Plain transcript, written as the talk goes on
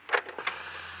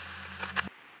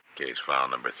Case file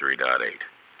number 3.8.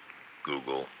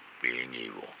 Google being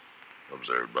evil.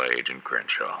 Observed by Agent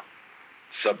Crenshaw.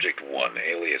 Subject 1,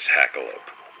 alias Hackalope.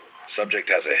 Subject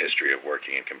has a history of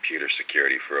working in computer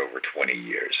security for over 20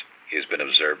 years. He has been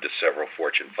observed at several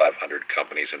Fortune 500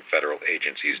 companies and federal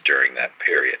agencies during that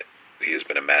period. He has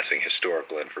been amassing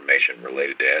historical information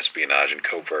related to espionage and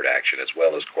covert action as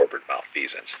well as corporate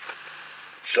malfeasance.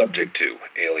 Subject 2,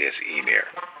 alias Emir.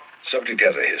 Subject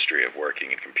has a history of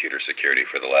working in computer security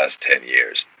for the last 10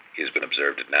 years. He has been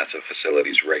observed at NASA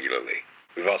facilities regularly.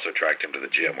 We've also tracked him to the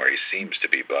gym where he seems to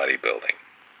be bodybuilding.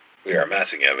 We are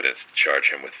amassing evidence to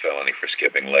charge him with felony for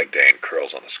skipping leg day and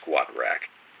curls on the squat rack.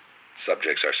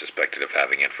 Subjects are suspected of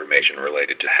having information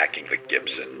related to hacking the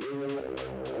Gibson.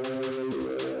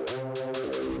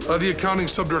 The accounting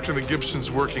subdirector of the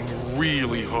Gibson's working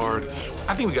really hard.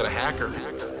 I think we got a hacker.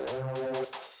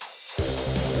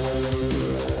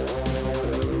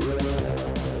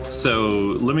 So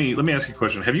let me ask you a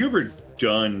question. Have you ever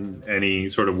done any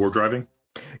sort of war driving?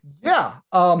 Yeah.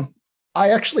 I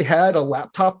actually had a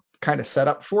laptop kind of set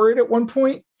up for it at one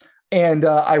point, and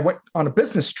I went on a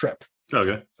business trip.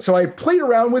 Okay. So I played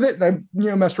around with it, and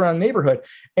I messed around in the neighborhood.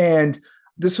 And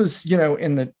this was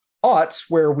in the aughts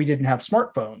where we didn't have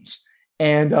smartphones,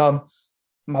 and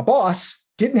my boss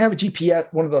didn't have a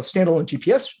GPS, one of the standalone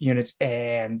GPS units,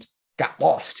 and got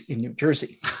lost in New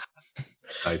Jersey.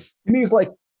 Nice. And he's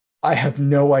like, I have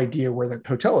no idea where the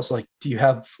hotel is. Like, do you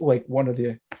have like one of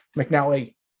the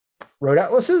McNally road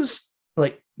atlases?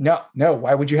 Like, no.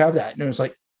 Why would you have that? And it was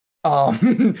like,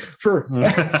 for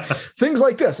things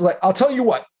like this, like, I'll tell you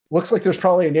what, looks like there's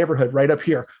probably a neighborhood right up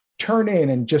here. Turn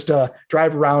in and just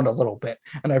drive around a little bit.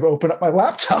 And I've opened up my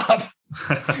laptop.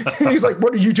 And he's like,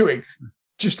 what are you doing?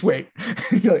 Just wait.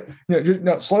 You're like,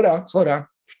 no, slow down.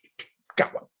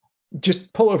 Got one.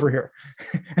 Just pull over here.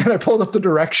 And I pulled up the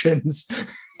directions.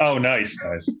 Oh, nice.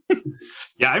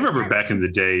 Yeah, I remember back in the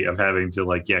day of having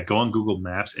to go on Google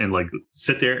Maps and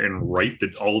sit there and write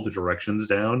all the directions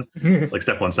down, like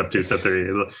step 1, step 2, step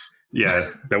 3. Yeah,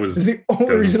 that was the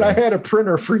only reason I had a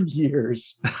printer for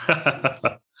years.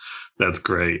 That's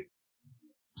great.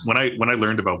 When I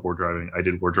learned about war driving, I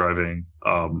did war driving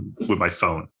with my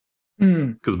phone.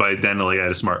 Because by then, I had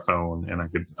a smartphone and I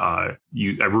could I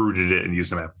rooted it and used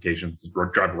some applications to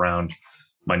drive around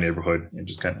my neighborhood and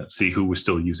just kind of see who was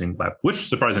still using lap, which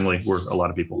surprisingly were a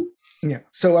lot of people. Yeah.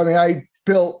 So, I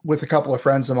built with a couple of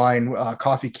friends of mine a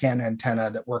coffee can antenna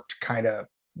that worked kind of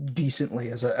decently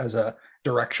as a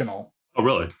directional. Oh,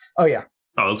 really? Oh, yeah.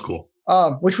 Oh, that's cool.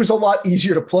 Which was a lot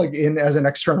easier to plug in as an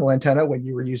external antenna when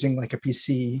you were using like a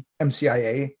PC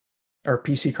MCIA or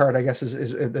PC card, I guess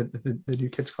is the new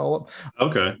kids call them.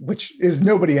 Okay. Which is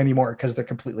nobody anymore because they're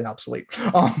completely obsolete.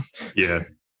 Yeah.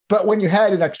 But when you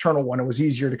had an external one, it was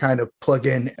easier to kind of plug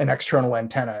in an external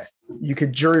antenna. You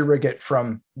could jury rig it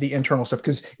from the internal stuff.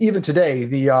 Because even today,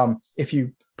 if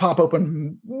you pop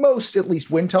open most, at least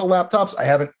Wintel laptops, I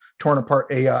haven't torn apart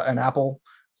an Apple.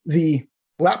 The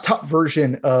laptop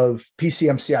version of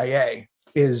PCMCIA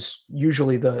is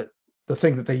usually the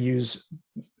thing that they use.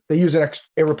 They use a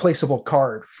replaceable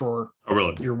card for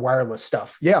your wireless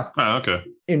stuff. Yeah. Oh, okay.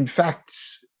 In fact,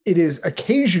 it is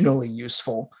occasionally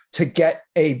useful to get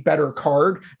a better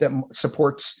card that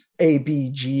supports A, B,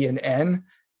 G, and N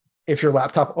if your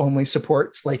laptop only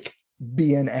supports like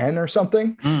B and N or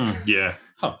something. Yeah.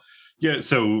 Huh. Yeah.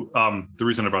 So the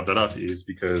reason I brought that up is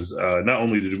because not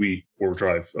only did we war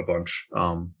drive a bunch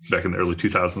back in the early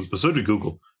 2000s, but so did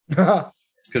Google.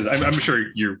 Because I'm sure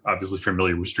you're obviously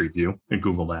familiar with Street View and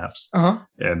Google Maps.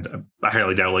 And I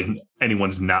highly doubt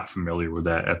anyone's not familiar with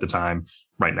that at the time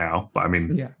right now. But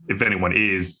if anyone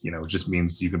is, it just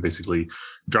means you can basically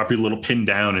drop your little pin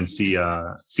down and see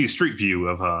a street view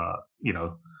of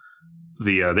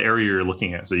the area you're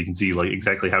looking at, so you can see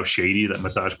exactly how shady that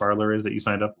massage parlor is that you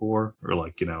signed up for, or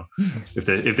if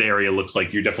the area looks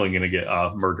like you're definitely going to get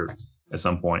murdered at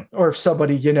some point, or if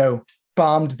somebody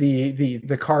bombed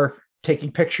the car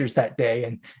taking pictures that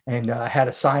day and had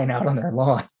a sign out on their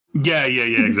lawn. Yeah,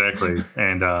 exactly.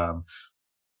 And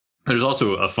there's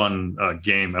also a fun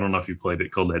game. I don't know if you played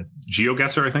it, called that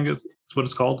GeoGuessr. I think it's what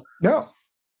it's called. No.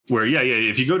 Where,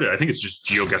 if you go to, I think it's just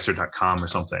geoguessr.com or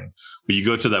something, but you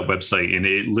go to that website and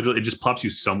it just pops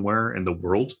you somewhere in the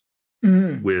world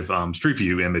with Street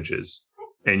View images,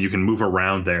 and you can move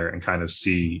around there and kind of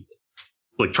see,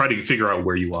 try to figure out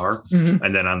where you are.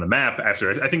 And then on the map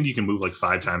after, I think you can move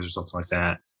 5 times or something like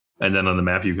that. And then on the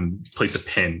map, you can place a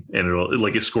pin and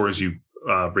it scores you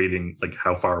rating like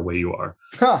how far away you are.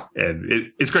 Huh.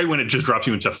 And it's great when it just drops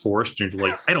you into forest and you're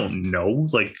like, I don't know,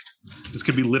 like this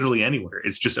could be literally anywhere.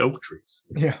 It's just oak trees.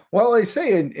 Yeah. Well, they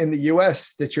say in the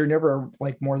US that you're never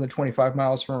like more than 25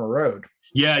 miles from a road.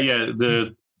 Yeah.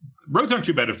 The roads aren't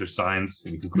too bad if there's signs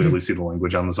and you can clearly see the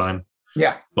language on the sign.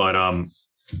 Yeah. But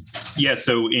yeah,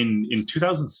 so in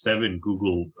 2007,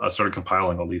 Google started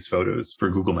compiling all these photos for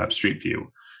Google Maps Street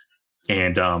View.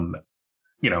 And,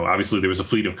 obviously there was a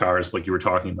fleet of cars like you were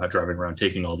talking about driving around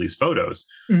taking all these photos.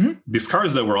 Mm-hmm. These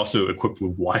cars, though, were also equipped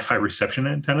with Wi-Fi reception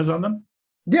antennas on them.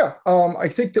 Yeah. I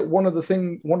think that one of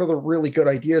the really good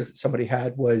ideas that somebody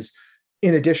had was,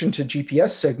 in addition to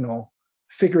GPS signal,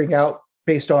 figuring out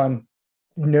based on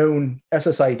known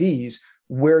SSIDs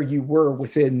where you were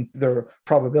within the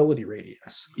probability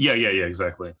radius. Yeah,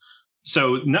 exactly.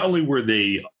 So not only were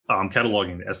they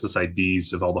cataloging the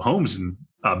SSIDs of all the homes and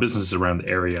businesses around the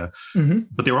area, mm-hmm.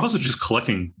 but they were also just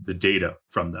collecting the data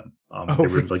from them. They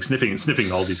were like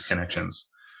sniffing all these connections.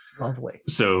 Lovely.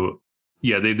 So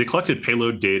yeah, they collected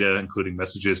payload data, including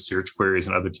messages, search queries,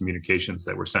 and other communications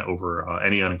that were sent over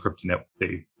any unencrypted network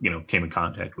they came in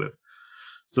contact with.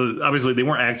 So obviously they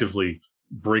weren't actively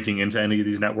breaking into any of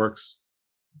these networks.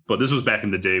 But this was back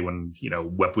in the day when,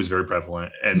 WEP was very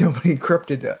prevalent. And nobody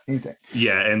encrypted anything.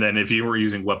 Yeah. And then if you were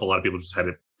using WEP, a lot of people just had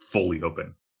it fully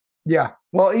open. Yeah.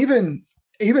 Well, even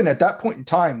at that point in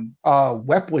time,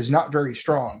 WEP was not very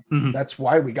strong. Mm-hmm. That's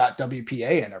why we got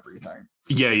WPA and everything.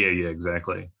 Yeah,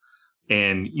 exactly.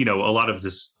 And, a lot of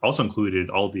this also included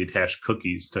all the attached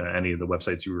cookies to any of the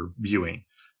websites you were viewing.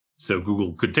 So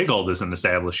Google could take all this and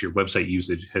establish your website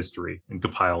usage history and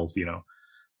compile,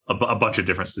 a bunch of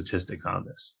different statistics on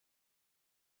this.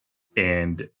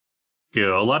 And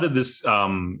a lot of this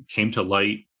came to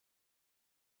light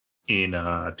in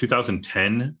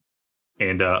 2010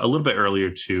 and a little bit earlier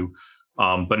too.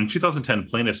 But in 2010,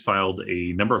 plaintiffs filed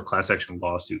a number of class action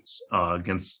lawsuits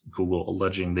against Google,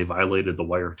 alleging they violated the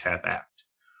Wiretap Act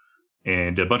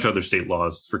and a bunch of other state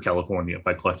laws for California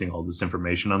by collecting all this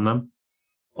information on them.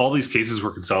 All these cases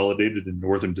were consolidated in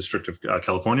Northern District of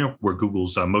California, where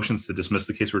Google's motions to dismiss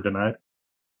the case were denied.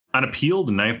 On appeal,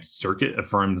 the Ninth Circuit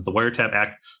affirmed that the Wiretap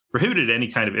Act prohibited any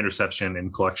kind of interception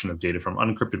and collection of data from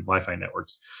unencrypted Wi-Fi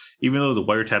networks, even though the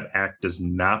Wiretap Act does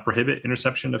not prohibit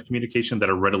interception of communication that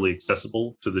are readily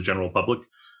accessible to the general public,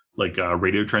 like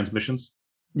radio transmissions.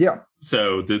 Yeah.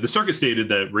 So the circuit stated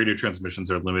that radio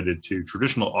transmissions are limited to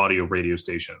traditional audio radio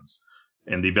stations,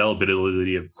 and the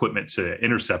availability of equipment to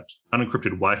intercept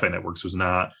unencrypted Wi-Fi networks was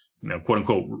not, quote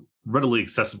unquote, readily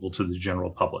accessible to the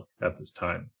general public at this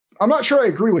time. I'm not sure I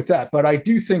agree with that, but I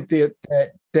do think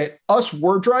that us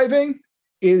word driving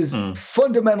is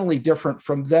fundamentally different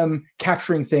from them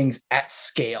capturing things at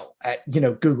scale, at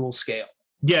Google scale.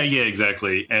 Yeah,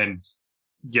 exactly. And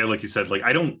yeah, like you said, like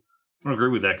I don't agree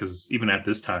with that, because even at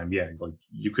this time, like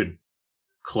you could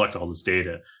collect all this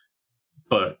data,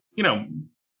 but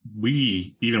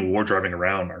we, even war driving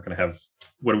around, aren't going to have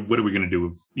what are we going to do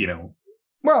with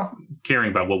caring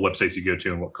about what websites you go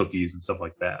to and what cookies and stuff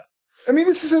like that. I mean,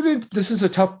 this is a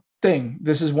tough thing.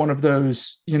 This is one of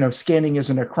those, scanning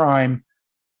isn't a crime.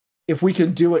 If we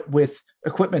can do it with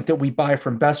equipment that we buy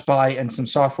from Best Buy and some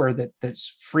software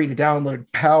that's free to download,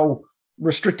 how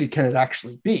restricted can it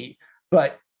actually be?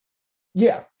 But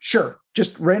yeah, sure,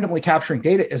 just randomly capturing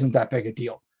data isn't that big a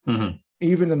deal. Mm-hmm.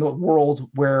 Even in the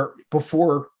world where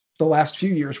before the last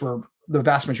few years where the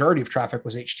vast majority of traffic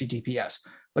was HTTPS.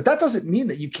 But that doesn't mean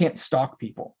that you can't stalk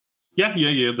people. Yeah,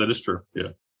 that is true. Yeah.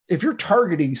 If you're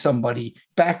targeting somebody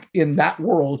back in that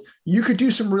world, you could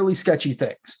do some really sketchy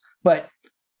things. But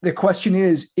the question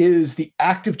is the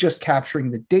act of just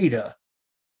capturing the data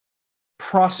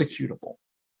prosecutable?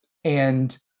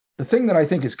 And the thing that I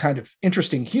think is kind of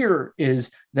interesting here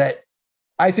is that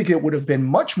I think it would have been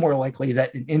much more likely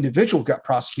that an individual got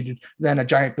prosecuted than a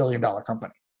giant billion-dollar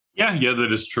company. Yeah,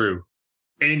 that is true.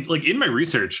 And like in my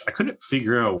research, I couldn't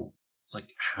figure out like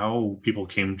how people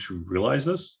came to realize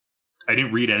this. I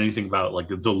didn't read anything about like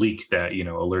the leak that,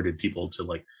 alerted people to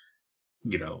like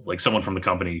someone from the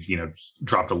company,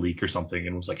 dropped a leak or something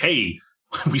and was like, hey,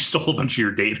 we stole a bunch of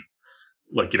your data.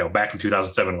 Like, back in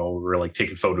 2007 while we were like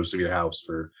taking photos of your house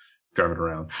for driving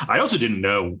around. I also didn't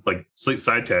know, like,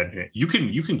 side tangent, you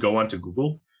can go onto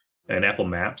Google and Apple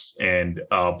Maps and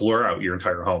blur out your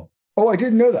entire home. Oh, I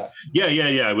didn't know that. Yeah.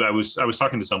 I was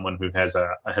talking to someone who has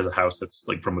a house that's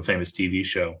like from a famous TV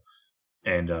show,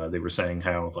 and they were saying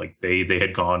how like they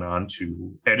had gone on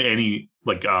to any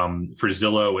like for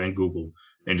Zillow and Google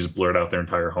and just blurred out their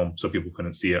entire home so people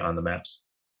couldn't see it on the maps.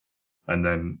 And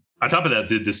then on top of that,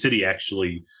 the city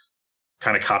actually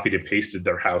kind of copied and pasted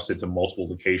their house into multiple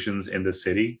locations in the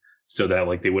city. so that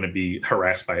like they wouldn't be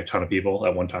harassed by a ton of people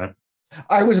at one time.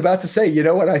 I was about to say,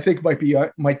 what I think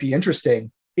might be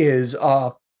interesting is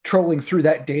trolling through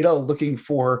that data, looking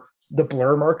for the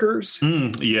blur markers.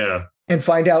 Yeah. And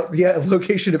find out the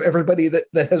location of everybody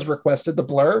that has requested the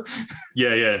blur.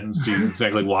 Yeah, and see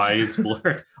exactly why it's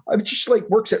blurred. It just like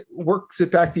works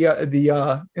it back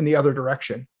the in the other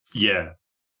direction. Yeah.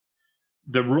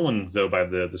 The ruling, though, by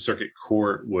the circuit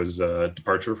court was a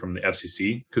departure from the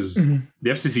FCC, because the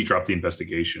FCC dropped the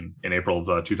investigation in April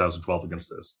of 2012 against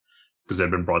this, because it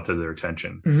had been brought to their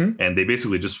attention. And they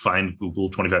basically just fined Google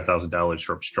 $25,000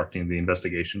 for obstructing the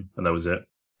investigation, and that was it.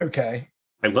 Okay.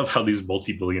 I love how these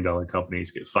multi-billion-dollar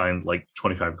companies get fined like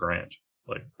 25 grand.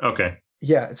 Like, okay.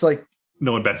 Yeah, it's like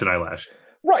no one bats an eyelash.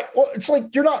 Right. Well, it's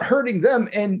like you're not hurting them.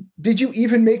 And did you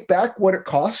even make back what it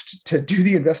cost to do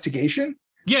the investigation?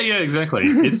 Yeah, exactly.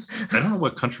 It's I don't know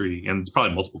what country, and it's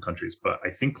probably multiple countries, but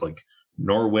I think like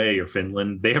Norway or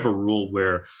Finland, they have a rule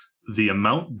where the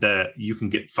amount that you can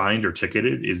get fined or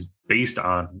ticketed is based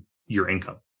on your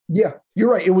income. Yeah, you're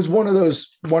right. It was one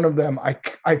of them.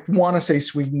 I want to say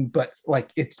Sweden, but like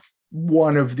it's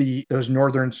one of those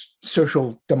northern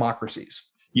social democracies.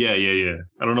 Yeah.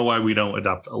 I don't know why we don't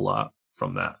adopt a lot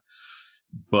from that.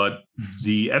 But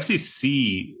the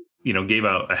FCC, gave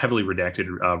out a heavily redacted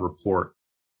report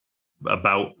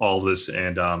about all this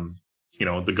and,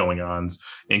 the going-ons.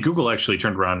 And Google actually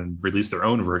turned around and released their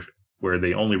own version where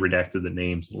they only redacted the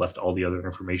names and left all the other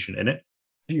information in it.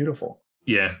 Beautiful.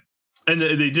 Yeah. And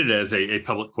they did it as a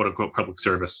public, quote-unquote, public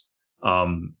service.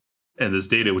 And this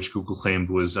data, which Google claimed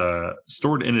was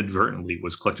stored inadvertently,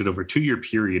 was collected over a 2-year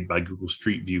period by Google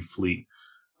Street View fleet,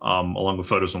 along with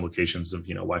photos and locations of,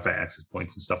 Wi-Fi access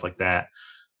points and stuff like that.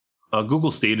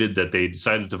 Google stated that they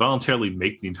decided to voluntarily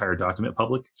make the entire document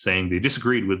public, saying they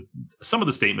disagreed with some of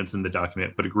the statements in the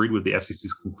document, but agreed with the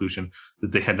FCC's conclusion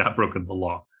that they had not broken the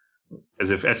law. As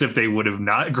if they would have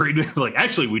not agreed with, like,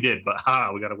 actually we did, but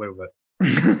we got away with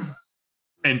it.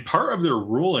 And part of their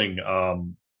ruling,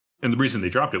 and the reason they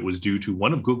dropped it was due to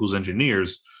one of Google's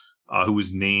engineers, who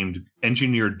was named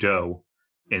Engineer Doe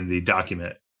in the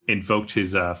document, invoked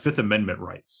his Fifth Amendment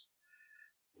rights.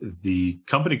 The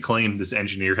company claimed this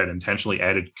engineer had intentionally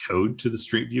added code to the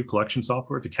Street View collection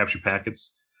software to capture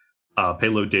packets,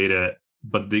 payload data,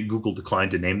 but Google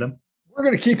declined to name them. We're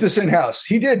going to keep this in-house.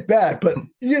 He did bad, but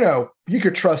you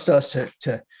could trust us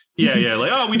to. Yeah.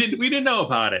 Like, we didn't know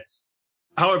about it.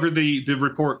 However, the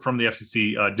report from the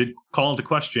FCC did call into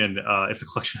question if the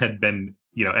collection had been,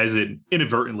 as it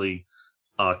inadvertently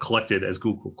collected as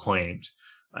Google claimed.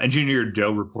 Engineer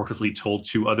Doe reportedly told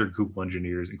 2 other Google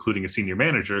engineers, including a senior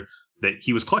manager, that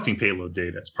he was collecting payload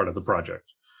data as part of the project.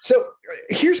 So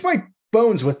here's my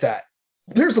bones with that.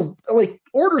 There's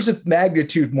orders of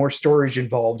magnitude more storage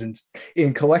involved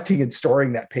in collecting and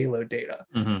storing that payload data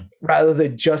rather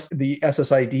than just the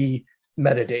SSID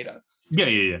metadata.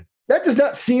 Yeah. That does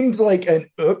not seem like an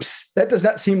oops. That does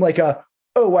not seem like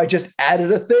I just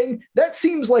added a thing. That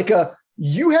seems like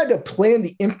you had to plan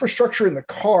the infrastructure in the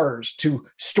cars to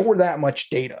store that much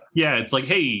data. Yeah, it's like,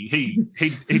 hey,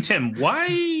 Tim,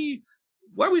 why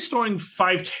are we storing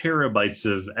 5 terabytes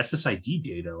of SSID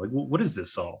data? Like, what is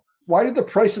this all? Why did the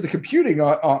price of the computing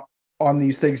on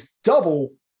these things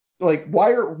double? Like,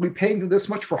 why are we paying this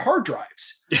much for hard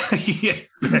drives? Yeah,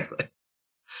 exactly.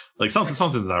 Like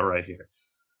something's not right here.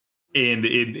 And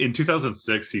in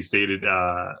 2006, he stated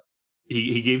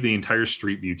he gave the entire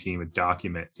Street View team a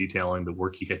document detailing the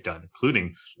work he had done,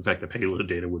 including the fact that payload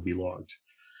data would be logged.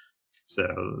 So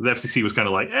the FCC was kind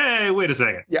of like, hey, wait a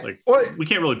second. Yeah. Like, we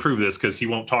can't really prove this because he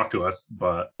won't talk to us.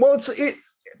 But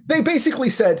they basically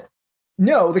said,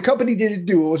 no, the company didn't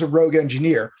do it. It was a rogue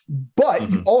engineer. But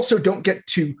you also don't get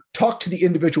to talk to the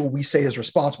individual we say is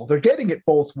responsible. They're getting it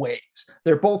both ways.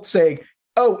 They're both saying,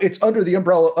 oh, it's under the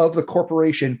umbrella of the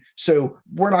corporation, so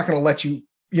we're not going to let you,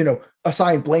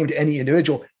 assign blame to any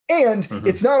individual. And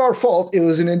it's not our fault. It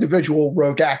was an individual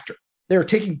rogue actor. They're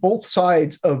taking both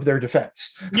sides of their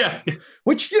defense. Yeah.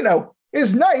 Which,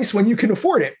 is nice when you can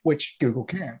afford it, which Google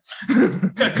can.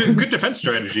 Good defense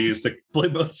strategy is to play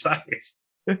both sides.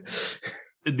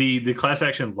 The class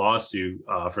action lawsuit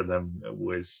for them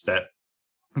was set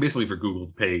basically for Google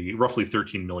to pay roughly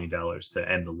 $13 million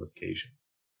to end the litigation.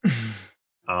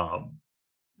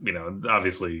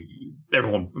 Obviously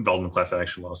everyone involved in the class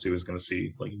action lawsuit is going to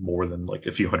see like more than like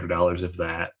a few $100s, if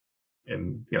that.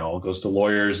 And, all goes to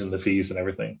lawyers and the fees and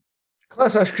everything.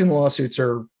 Class action lawsuits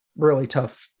are really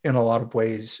tough in a lot of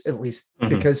ways, at least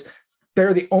because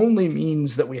they're the only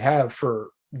means that we have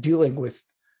for dealing with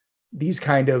these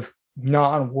kind of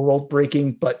non-world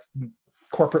breaking, but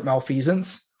corporate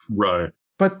malfeasance. Right.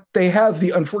 But they have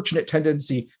the unfortunate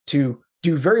tendency to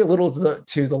do very little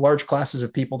to the large classes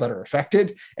of people that are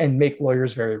affected and make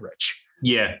lawyers very rich.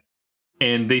 Yeah.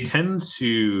 And they tend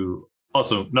to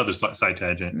also another side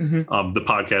tangent. Mm-hmm. The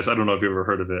podcast, I don't know if you've ever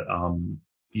heard of it.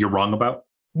 You're Wrong About.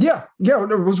 Yeah.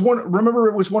 It was one. Remember,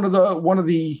 it was one of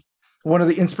the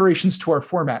inspirations to our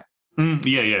format.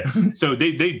 Yeah. So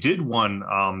they did one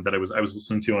that I was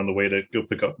listening to on the way to go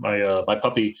pick up my my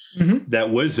puppy. Mm-hmm.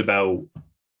 That was about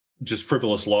just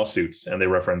frivolous lawsuits, and they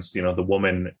referenced the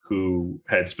woman who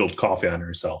had spilled coffee on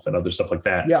herself and other stuff like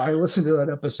that. Yeah, I listened to that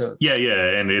episode. Yeah,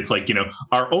 and it's like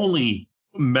our only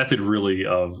method really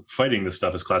of fighting this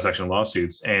stuff is class action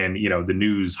lawsuits, and the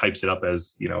news hypes it up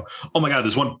as oh my god,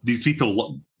 these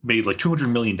people made like $200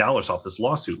 million off this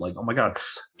lawsuit, like oh my god,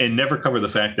 and never cover the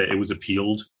fact that it was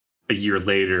appealed a year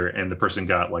later and the person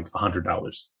got like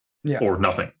 $100 or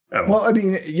nothing at all. Well, I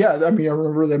mean, I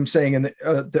remember them saying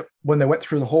that when they went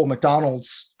through the whole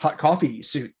McDonald's hot coffee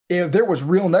suit, there was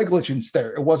real negligence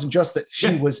there. It wasn't just that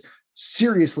she was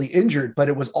seriously injured, but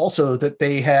it was also that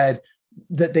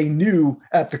they knew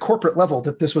at the corporate level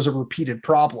that this was a repeated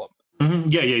problem. Mm-hmm.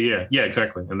 Yeah,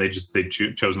 exactly. And they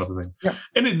chose nothing. Yeah.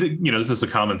 And this is a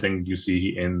common thing you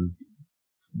see in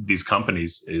these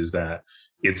companies, is that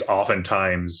it's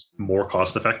oftentimes more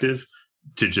cost effective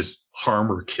to just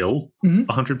harm or kill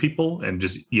 100 people and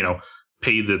just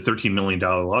pay the $13 million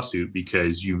lawsuit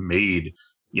because you made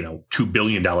 $2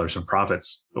 billion in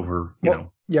profits over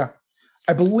Yeah,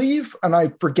 I believe, and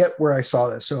I forget where I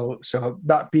saw this, so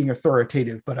not being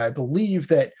authoritative, but I believe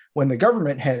that when the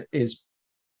government is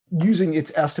using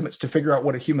its estimates to figure out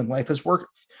what a human life is worth,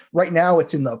 right now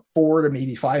it's in the 4 to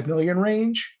maybe 5 million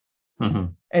range. Mm-hmm.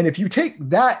 And if you take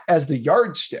that as the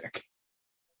yardstick,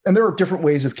 and there are different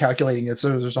ways of calculating it,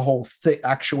 so there's a whole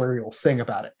actuarial thing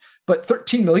about it, but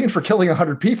 13 million for killing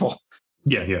 100 people.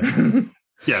 Yeah.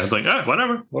 Yeah, it's like,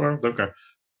 whatever, okay.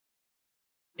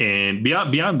 And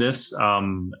beyond this,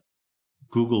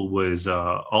 Google was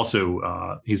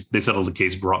also they settled a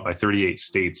case brought by 38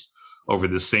 states over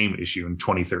the same issue in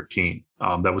 2013.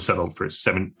 That was settled for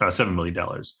 $7 million.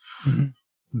 Mm-hmm.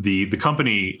 The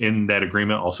company in that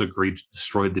agreement also agreed to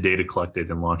destroy the data collected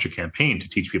and launch a campaign to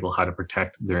teach people how to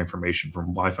protect their information from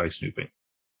Wi-Fi snooping.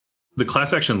 The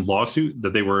class action lawsuit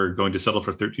that they were going to settle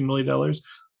for $13 million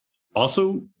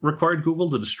also required Google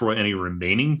to destroy any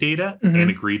remaining data and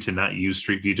agree to not use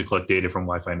Street View to collect data from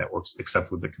Wi-Fi networks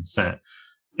except with the consent.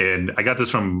 And I got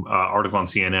this from an article on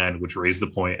CNN, which raised the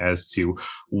point as to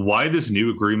why this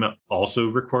new agreement also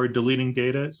required deleting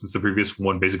data, since the previous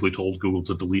one basically told Google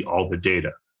to delete all the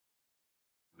data.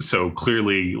 So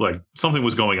clearly, like, something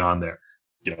was going on there.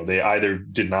 They either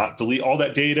did not delete all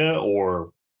that data,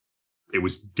 or it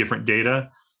was different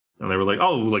data, and they were like,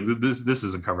 "Oh, like this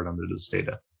isn't covered under this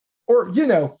data." Or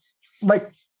like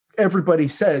everybody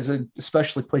says, and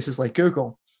especially places like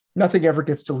Google, nothing ever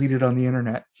gets deleted on the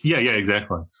internet. Yeah,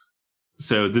 exactly.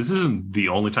 So this isn't the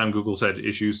only time Google's had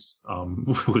issues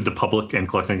with the public and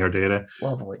collecting our data.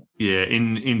 Lovely. Yeah,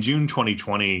 in June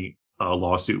 2020, a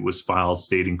lawsuit was filed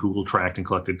stating Google tracked and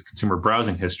collected consumer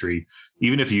browsing history,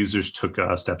 even if users took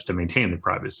steps to maintain their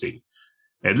privacy.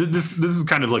 And this is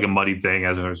kind of like a muddy thing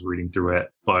as I was reading through it,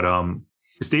 but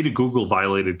it stated Google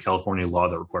violated California law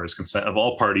that requires consent of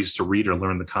all parties to read or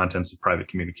learn the contents of private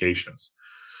communications.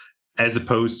 As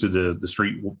opposed to the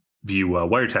Street View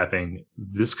wiretapping,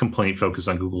 this complaint focused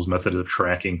on Google's method of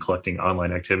tracking, collecting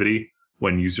online activity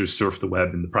when users surf the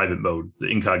web in the private mode, the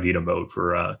incognito mode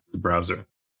for the browser.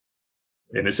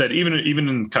 And it said even in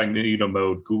incognito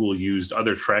mode, Google used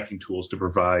other tracking tools to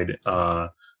provide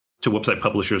to website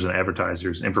publishers and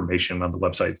advertisers information on the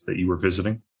websites that you were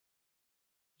visiting.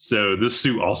 So this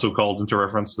suit also called into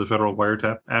reference to the Federal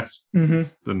Wiretap Act,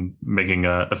 and making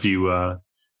a few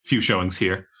showings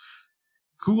here.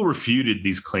 Google refuted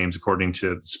these claims, according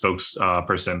to the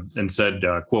spokesperson, and said,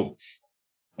 quote,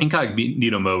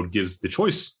 incognito mode gives the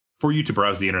choice for you to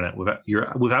browse the internet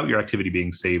without your activity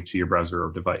being saved to your browser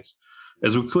or device.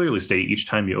 As we clearly state, each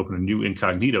time you open a new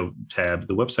incognito tab,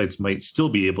 the websites might still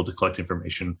be able to collect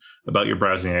information about your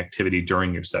browsing activity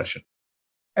during your session.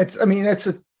 It's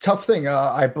a tough thing.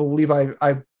 I believe I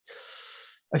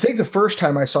think the first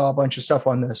time I saw a bunch of stuff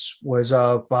on this was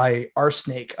by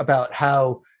Arsnake, about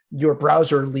how your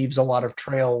browser leaves a lot of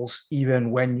trails even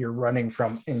when you're running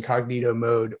from incognito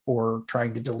mode or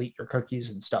trying to delete your cookies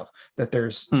and stuff. That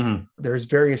there's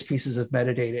various pieces of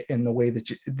metadata in the way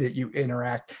that you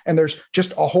interact, and there's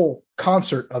just a whole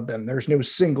concert of them. There's no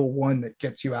single one that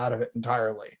gets you out of it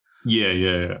entirely.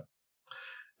 Yeah.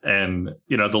 And,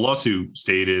 the lawsuit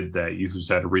stated that users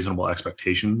had a reasonable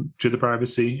expectation to the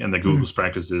privacy, and that Google's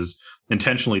practices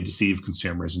intentionally deceive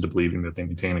consumers into believing that they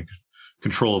maintain a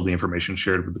control of the information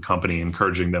shared with the company,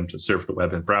 encouraging them to surf the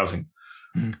web and browsing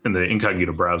and the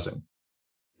incognito browsing.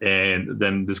 And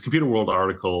then this Computer World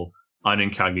article on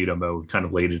incognito mode kind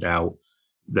of laid it out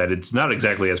that it's not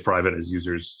exactly as private as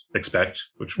users expect,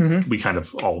 which we kind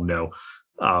of all know.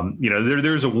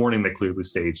 There's a warning that clearly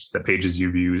states that pages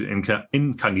you view in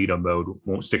incognito mode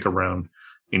won't stick around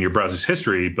in your browser's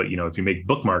history, but if you make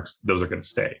bookmarks, those are going to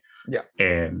stay. Yeah.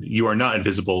 And you are not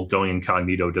invisible. Going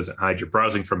incognito doesn't hide your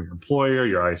browsing from your employer,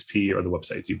 your ISP, or the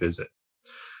websites you visit.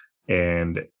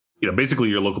 And basically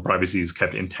your local privacy is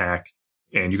kept intact,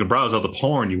 and you can browse all the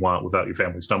porn you want without your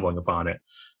family stumbling upon it.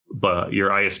 But your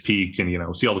ISP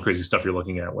can, see all the crazy stuff you're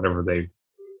looking at whenever they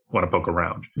want to poke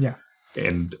around. Yeah.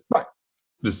 And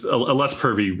there's a less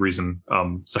pervy reason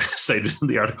cited in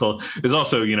the article is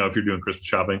also, if you're doing Christmas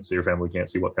shopping, so your family can't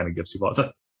see what kind of gifts you bought.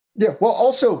 Yeah. Well,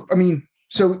 also,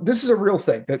 so this is a real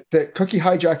thing, that cookie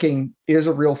hijacking is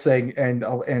a real thing,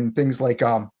 and things like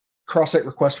cross-site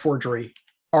request forgery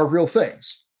are real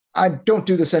things. I don't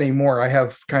do this anymore. I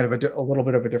have kind of a little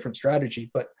bit of a different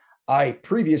strategy, but I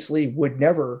previously would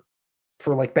never,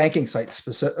 for like banking sites,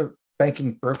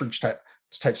 banking brokerage type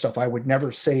stuff, I would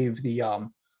never save the,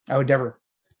 I would never,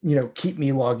 keep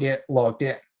me logged in.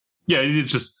 Yeah,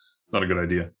 it's just not a good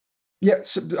idea. Yeah.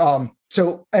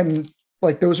 So and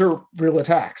like those are real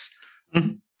attacks.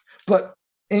 But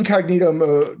incognito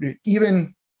mode,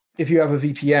 even if you have a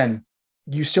VPN,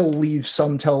 you still leave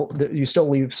some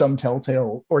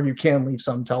telltale, or you can leave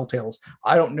some telltales.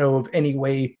 I don't know of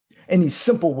any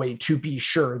simple way to be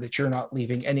sure that you're not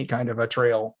leaving any kind of a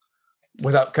trail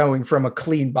without going from a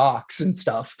clean box and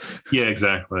stuff. Yeah,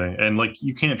 exactly. And like,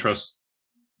 you can't trust,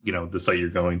 the site you're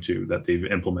going to, that they've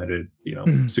implemented,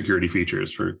 security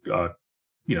features for,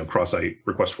 cross-site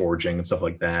request forwarding and stuff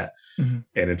like that. And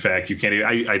in fact, you can't,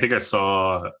 I think I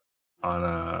saw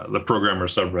on the programmer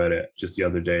subreddit just the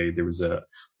other day, there was a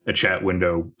chat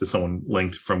window that someone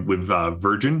linked with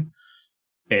Virgin,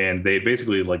 and they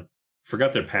basically like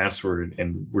forgot their password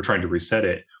and were trying to reset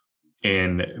it.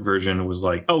 And Virgin was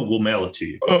like, "Oh, we'll mail it to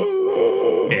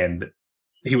you." And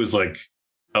he was like,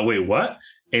 "Oh, wait, what?"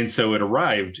 And so it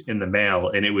arrived in the mail,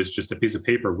 and it was just a piece of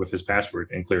paper with his password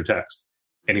in clear text.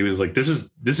 And he was like, "This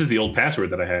is the old password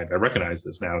that I had. I recognize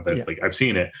this now that like I've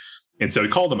seen it." And so he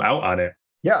called him out on it.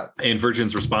 Yeah. And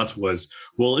Virgin's response was,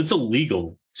 "Well, it's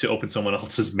illegal to open someone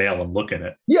else's mail and look in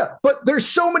it." Yeah, but there's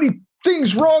so many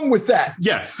things wrong with that.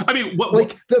 Yeah. I mean,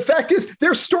 the fact is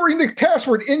they're storing the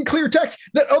password in clear text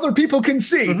that other people can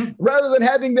see rather than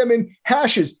having them in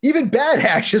hashes. Even bad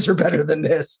hashes are better than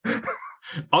this.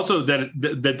 Also,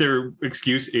 that their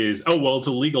excuse is, "Oh, well, it's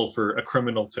illegal for a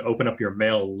criminal to open up your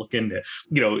mail and look in it."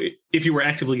 If you were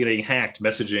actively getting hacked,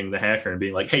 messaging the hacker and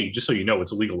being like, "Hey, just so you know,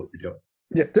 it's illegal what you're doing."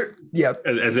 Yeah.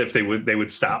 As if they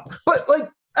would stop. But like,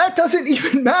 that doesn't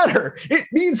even matter. It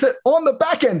means that on the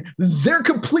back end, they're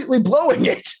completely blowing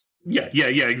it. Yeah,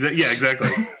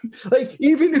 exactly. Like,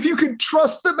 even if you could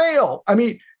trust the mail. I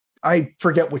mean, I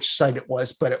forget which site it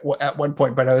was, but at one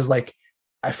point, but I was like,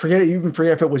 I forget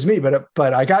if it was me,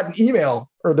 but I got an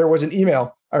email, or there was an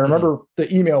email. I remember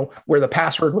the email where the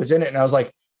password was in it, and I was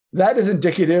like, that is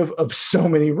indicative of so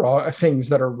many wrong things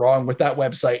that are wrong with that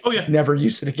website. Oh yeah, never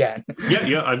use it again.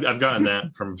 Yeah, I've gotten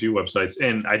that from a few websites,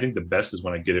 and I think the best is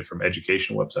when I get it from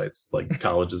education websites like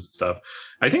colleges and stuff.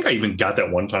 I think I even got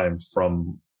that one time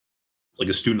from like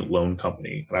a student loan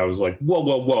company, and I was like, whoa,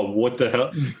 what the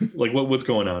hell? Like, what's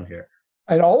going on here?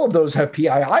 And all of those have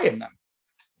PII in them.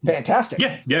 Fantastic.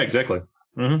 Yeah, exactly.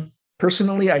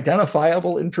 Personally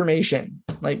identifiable information.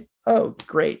 Like, oh,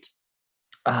 great.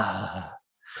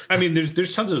 I mean,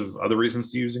 there's tons of other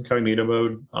reasons to use incognito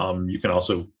mode. You can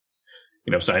also,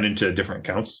 sign into different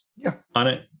accounts on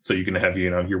it. So you can have,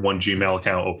 your one Gmail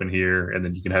account open here, and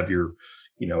then you can have your,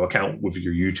 account with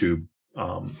your YouTube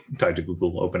tied to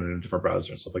Google open in a different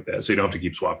browser and stuff like that. So you don't have to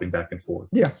keep swapping back and forth.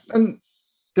 Yeah. And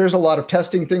there's a lot of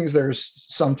testing things. There's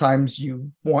sometimes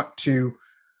you want to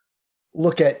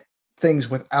look at things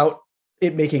without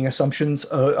it making assumptions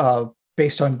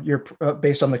based on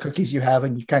the cookies you have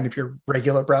in kind of your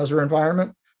regular browser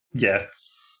environment. Yeah.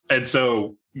 And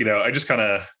so, I just kind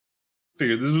of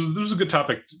figured this was a good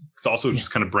topic to also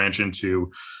just kind of branch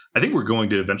into. I think we're going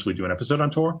to eventually do an episode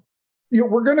on Tor. Yeah,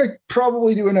 we're going to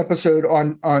probably do an episode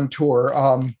on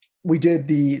Tor. We did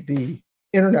the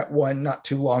internet one not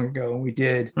too long ago, and we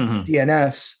did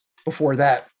DNS before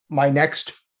that. My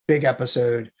next big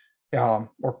episode,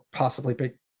 or possibly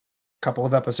big couple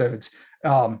of episodes,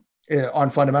 on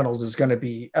fundamentals is going to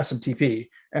be SMTP,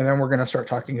 and then we're going to start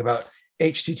talking about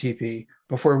HTTP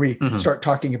before we start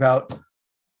talking about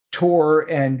Tor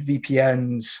and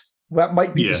VPNs. That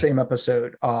might be the same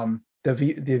episode. the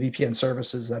VPN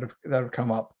services that have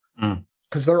come up,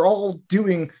 because they're all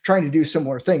trying to do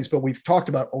similar things. But we've talked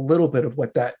about a little bit of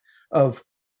of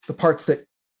the parts that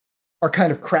are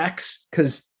kind of cracks,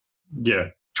 because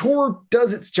Tor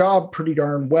does its job pretty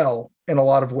darn well in a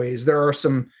lot of ways. There are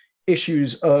some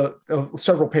issues of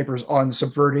several papers on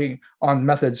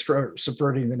methods for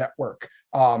subverting the network,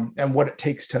 and what it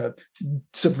takes to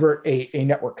subvert a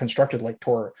network constructed like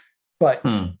Tor. But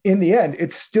in the end,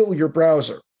 it's still your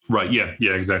browser. Right. Yeah.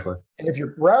 Yeah, exactly. And if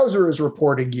your browser is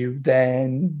reporting you,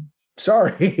 then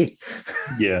sorry.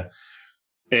 Yeah.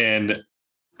 And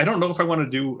I don't know if I want to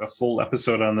do a full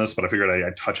episode on this, but I figured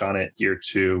I'd touch on it here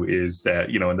too, is that,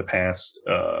 in the past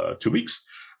 2 weeks,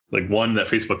 like one, that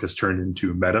Facebook has turned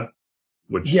into Meta,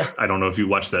 which I don't know if you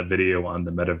watched that video on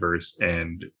the metaverse,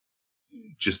 and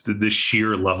just the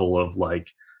sheer level of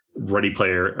like Ready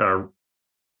Player,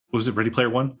 was it Ready Player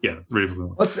One? Yeah, Ready Player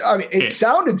One. It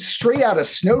sounded straight out of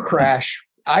Snow Crash.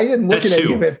 I didn't look at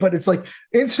any of it, but it's like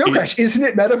in Snow Crash, isn't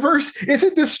it metaverse?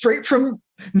 Isn't this straight from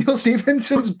Neil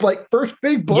Stephenson's like first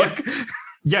big book?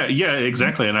 Yeah,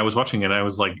 exactly. And I was watching it, and I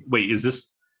was like, wait, is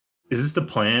this the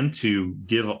plan to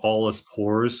give all us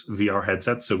poors VR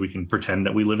headsets so we can pretend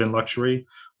that we live in luxury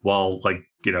while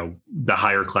the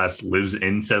higher class lives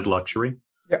in said luxury?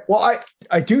 Yeah, well,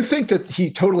 I do think that he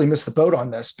totally missed the boat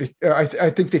on this. I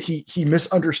think that he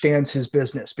misunderstands his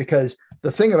business, because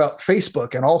the thing about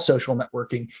Facebook and all social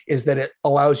networking is that it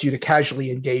allows you to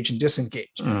casually engage and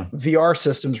disengage. VR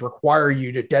systems require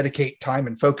you to dedicate time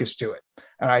and focus to it.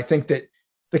 And I think that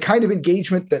the kind of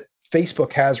engagement that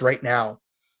Facebook has right now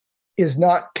is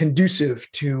not conducive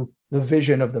to the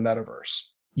vision of the metaverse.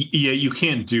 Yeah, you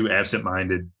can't do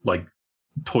absent-minded like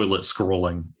toilet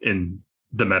scrolling in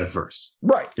the metaverse,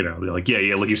 right? Like like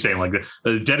you're saying, like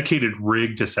the dedicated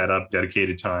rig to set up,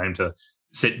 dedicated time to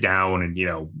sit down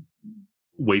and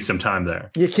waste some time there.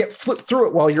 You can't flip through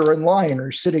it while you're in line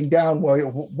or sitting down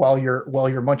while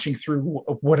you're munching through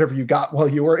whatever you got while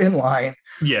you were in line.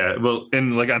 Yeah, well,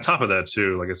 and like on top of that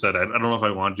too, like I said, I don't know if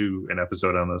I want to do an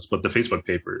episode on this, but the Facebook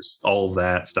papers, all of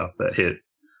that stuff that hit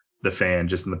the fan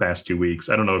just in the past 2 weeks.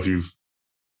 I don't know if you've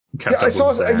kept up with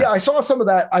that. Yeah, I saw some of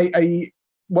that.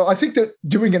 I think that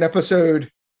doing an episode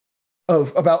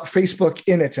about Facebook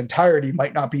in its entirety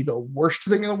might not be the worst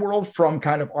thing in the world from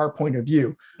kind of our point of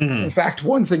view. Mm-hmm. In fact,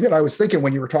 one thing that I was thinking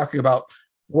when you were talking about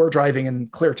war driving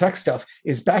and clear text stuff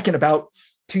is back in about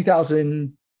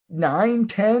 2009,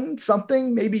 10,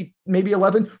 something, maybe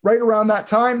 11, right around that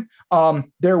time,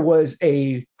 there was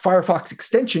a Firefox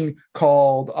extension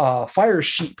called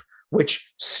Firesheep,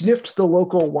 which sniffed the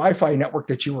local Wi-Fi network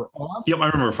that you were on. Yep, I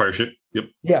remember Firesheep. Yep.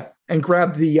 Yeah, and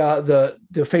grabbed the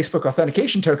Facebook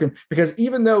authentication token, because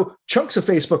even though chunks of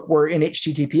Facebook were in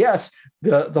HTTPS,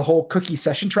 the whole cookie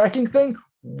session tracking thing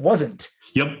wasn't.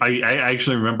 Yep, I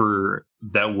actually remember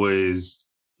that was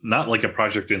not like a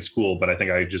project in school, but I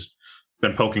think I just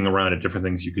been poking around at different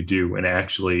things you could do, and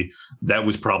actually that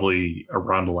was probably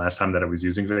around the last time that I was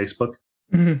using Facebook.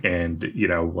 Mm-hmm.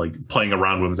 And like playing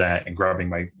around with that and grabbing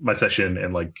my session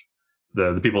and like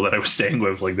the people that I was staying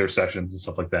with, like their sessions and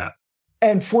stuff like that.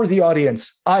 And for the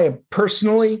audience, I am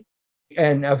personally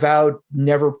an avowed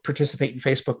never participate in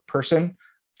Facebook person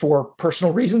for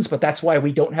personal reasons, but that's why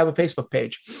we don't have a Facebook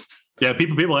page. Yeah,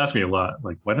 people ask me a lot,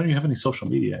 like, why don't you have any social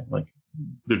media? Like,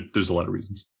 there's a lot of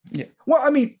reasons. Yeah, well,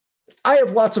 I mean, I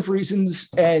have lots of reasons,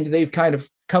 and they've kind of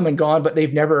come and gone, but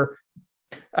I've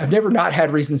never not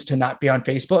had reasons to not be on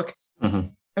Facebook. Mm-hmm.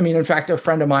 I mean, in fact, a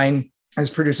friend of mine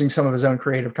is producing some of his own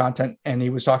creative content, and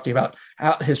he was talking about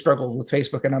his struggle with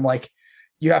Facebook. And I'm like,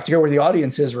 you have to go where the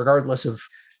audience is, regardless of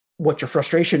what your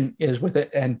frustration is with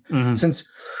it. And since,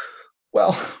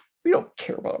 well, we don't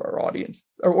care about our audience,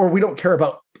 or we don't care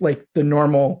about like the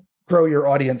normal grow your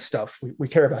audience stuff. We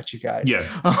care about you guys.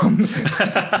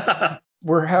 Yeah.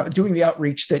 We're doing the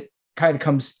outreach that kind of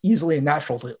comes easily and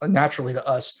naturally to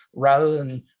us, rather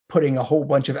than putting a whole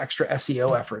bunch of extra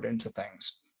SEO effort into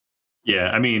things.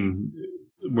 Yeah, I mean,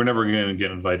 we're never going to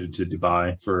get invited to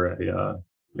Dubai for a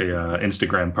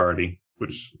Instagram party,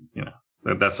 which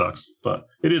that sucks, but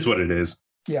it is what it is.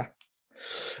 Yeah.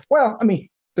 Well, I mean,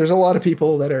 there's a lot of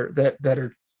people that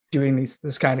are doing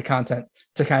this kind of content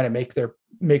to kind of make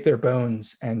their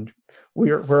bones, and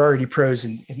we're already pros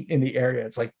in the area.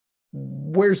 It's like,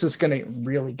 where's this going to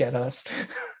really get us?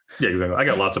 Yeah, exactly. I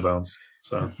got lots of bones.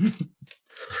 So,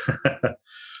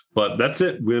 but that's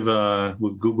it with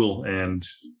Google. And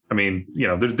I mean,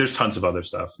 there's tons of other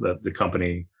stuff that the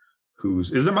company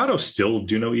is their motto still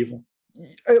do no evil?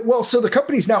 Well, so the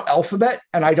company's now Alphabet,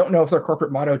 and I don't know if their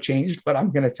corporate motto changed, but I'm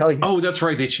going to tell you. Oh, that's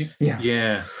right. They changed. Yeah.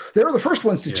 Yeah. They were the first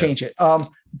ones to change it.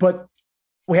 But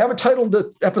We haven't titled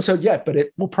the episode yet, but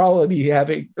it will probably be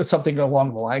having something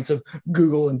along the lines of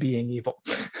Google and being evil.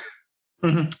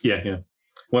 Yeah.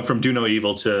 Went from do no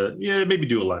evil to maybe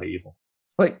do a lot of evil.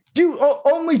 Like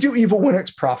only do evil when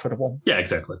it's profitable. Yeah,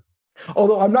 exactly.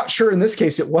 Although I'm not sure in this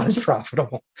case it was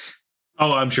profitable.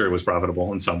 Oh, I'm sure it was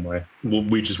profitable in some way.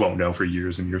 We just won't know for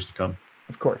years and years to come.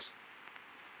 Of course.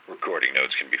 Recording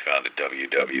notes can be found at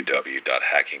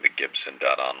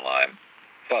www.hackingthegibson.online.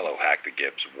 Follow Hack the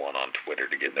Gibbs 1 on Twitter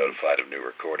to get notified of new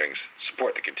recordings.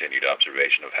 Support the continued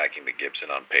observation of Hacking the Gibson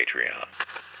on Patreon.